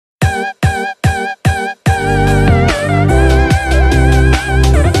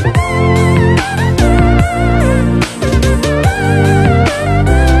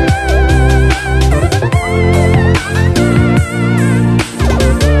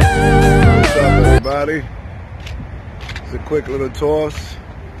everybody. It's a quick little toss.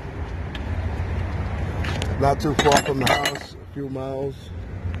 Not too far from the house, a few miles.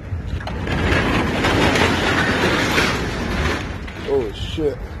 Oh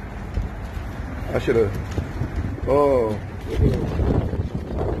shit. I should have. Oh.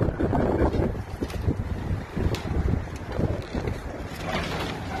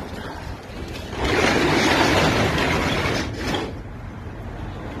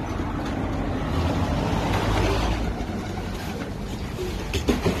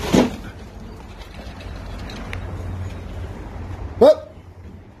 What?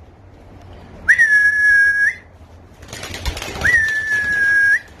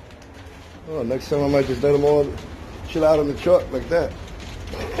 Oh, next time I might just let them all chill out in the truck like that.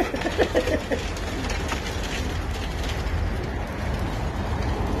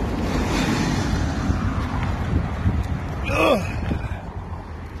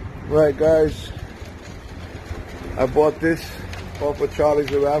 Right, guys. I bought this off of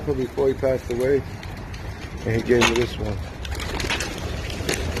Charlie's raffle before he passed away, and he gave me this one.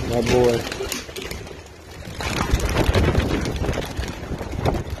 My boy.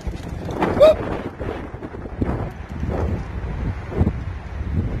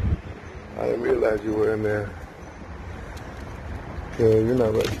 I didn't realize you were in there. Yeah, you're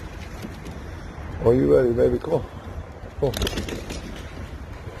not ready. Oh, you ready, baby? Come on. Come on.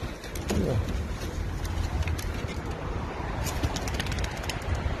 Yeah.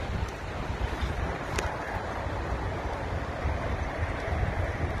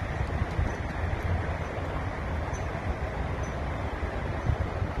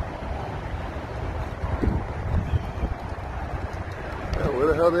 Where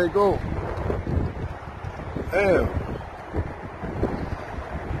the hell did they go? Damn.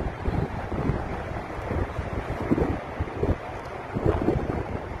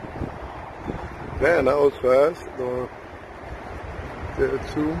 Man, that was fast. There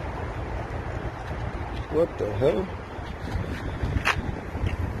too. What the hell?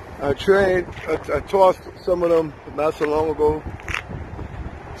 I tossed some of them not so long ago.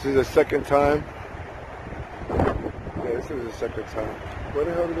 This is the second time. Yeah, this is the second time. Where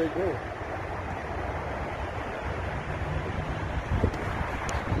the hell did they go?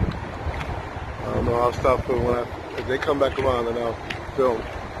 I don't know. I'll stop for when if they come back around, and I'll film.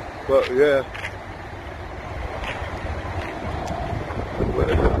 But yeah, where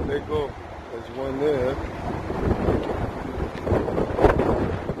the hell did they go? There's one there.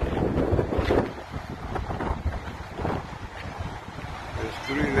 There's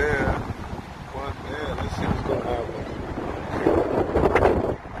three there. One there. Let's see what's gonna happen.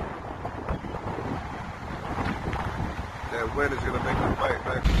 That wind is gonna make them fight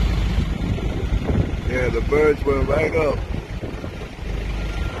back. Yeah, the birds went right up.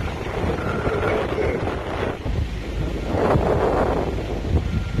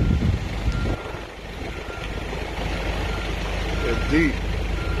 They're deep.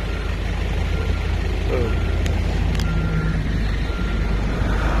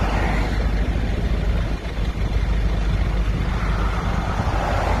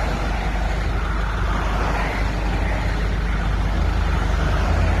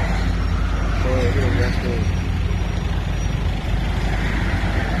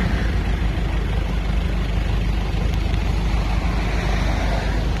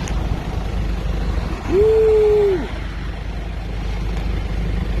 Woo!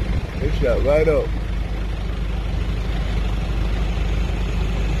 They shot right up.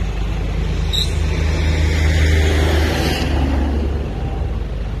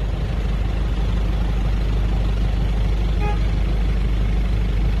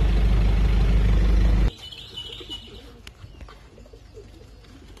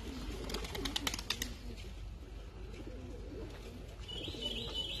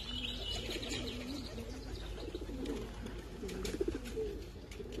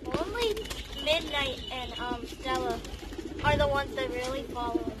 Midnight and Stella are the ones that really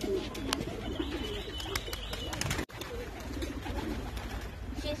follow me.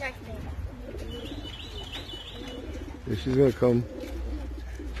 She's right there. Yeah, she's gonna come.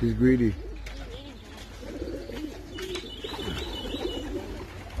 She's greedy.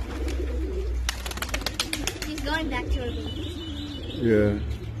 She's going back to her babies. Yeah.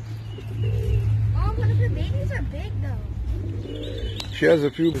 Oh, but her babies are big though. She has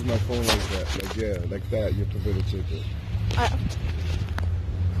a few with my phone like that. Like, yeah, like that. You prefer to take it.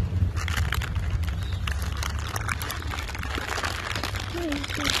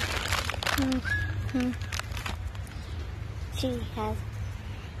 She has.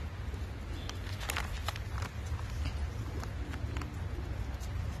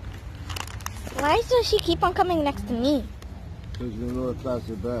 Why does she keep on coming next to me? Because you know the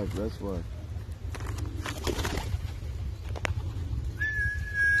plastic bag, that's why.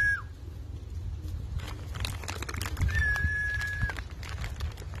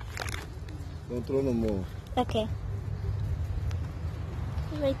 Don't throw no more. Okay.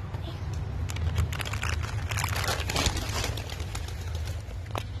 Right there.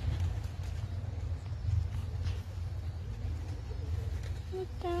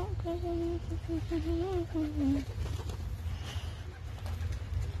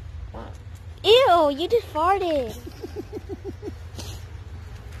 Ew, you just farted.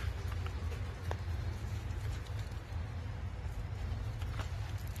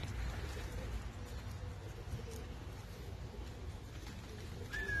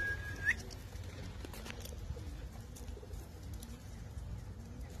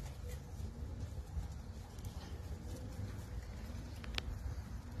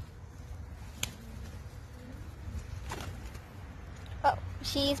 Oh,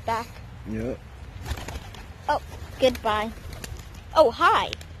 she's back. Yeah. Oh, goodbye. Oh,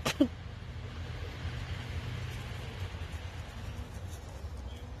 hi.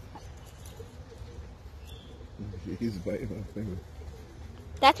 He's biting my finger.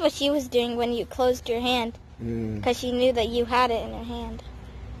 That's what she was doing when you closed your hand. Because she knew that you had it in her hand.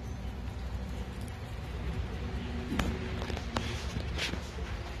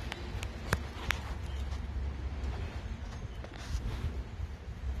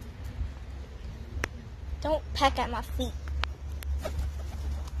 Don't peck at my feet.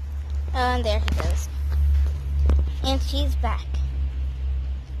 And there he goes. And she's back.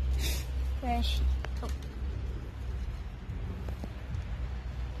 Where is she? Oh.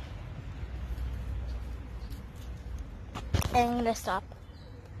 I'm gonna stop.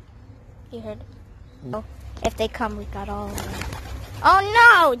 You heard? Oh, if they come, we got all of them.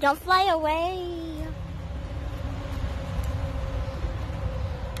 Oh no! Don't fly away!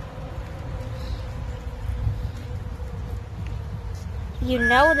 You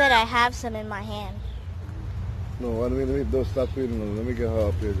know that I have some in my hand. No, let me don't stop feeding them. Let me get her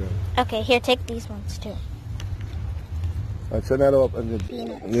up here then. Okay, here, take these ones too. Alright, turn that up and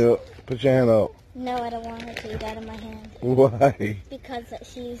then, yeah, put your hand out. No, I don't want her to eat out of my hand. Why? Because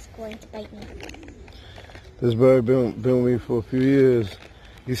she's going to bite me. This bird been with me for a few years.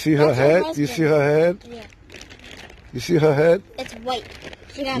 You see her That's her head? You husband. see her head? Yeah. You see her head? It's white.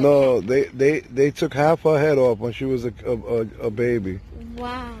 She got No, they took half her head off when she was a baby.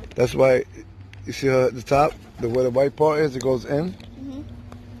 Wow. That's why, you see her at the top, where the white part is, it goes in. Mm-hmm.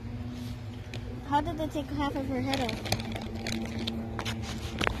 How did they take half of her head off?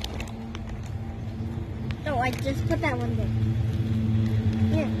 Oh, I just put that one there.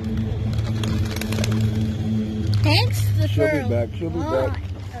 Here. Thanks, the She'll girl. be back. She'll be back.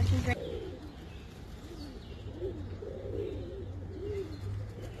 Oh, she's right.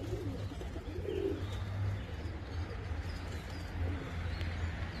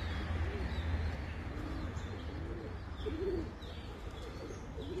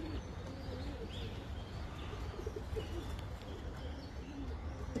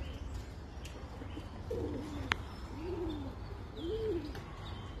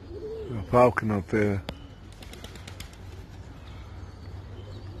 A falcon up there.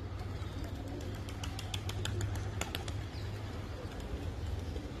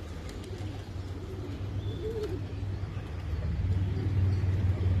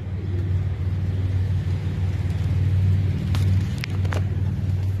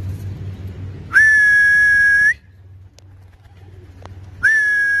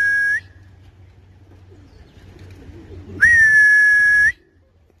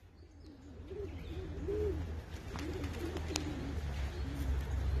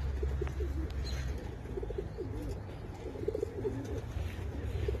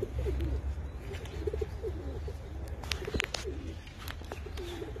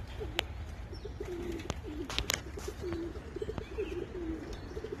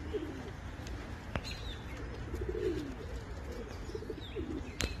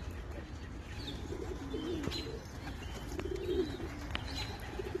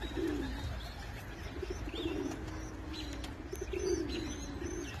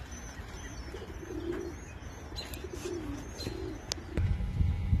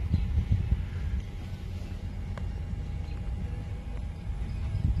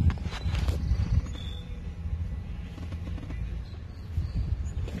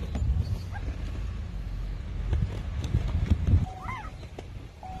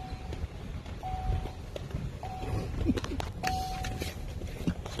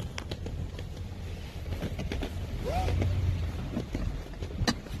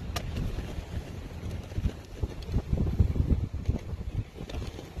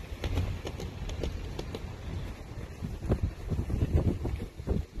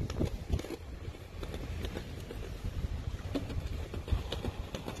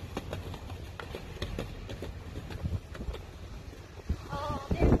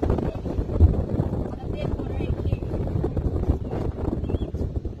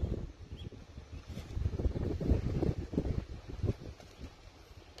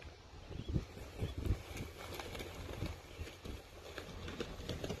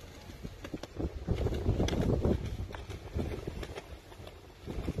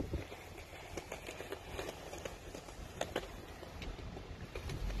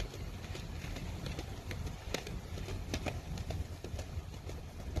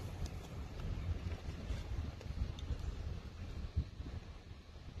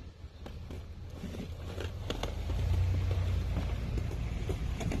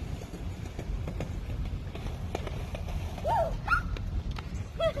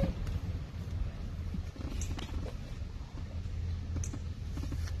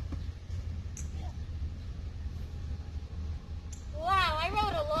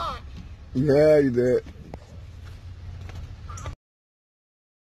 Yeah, you did.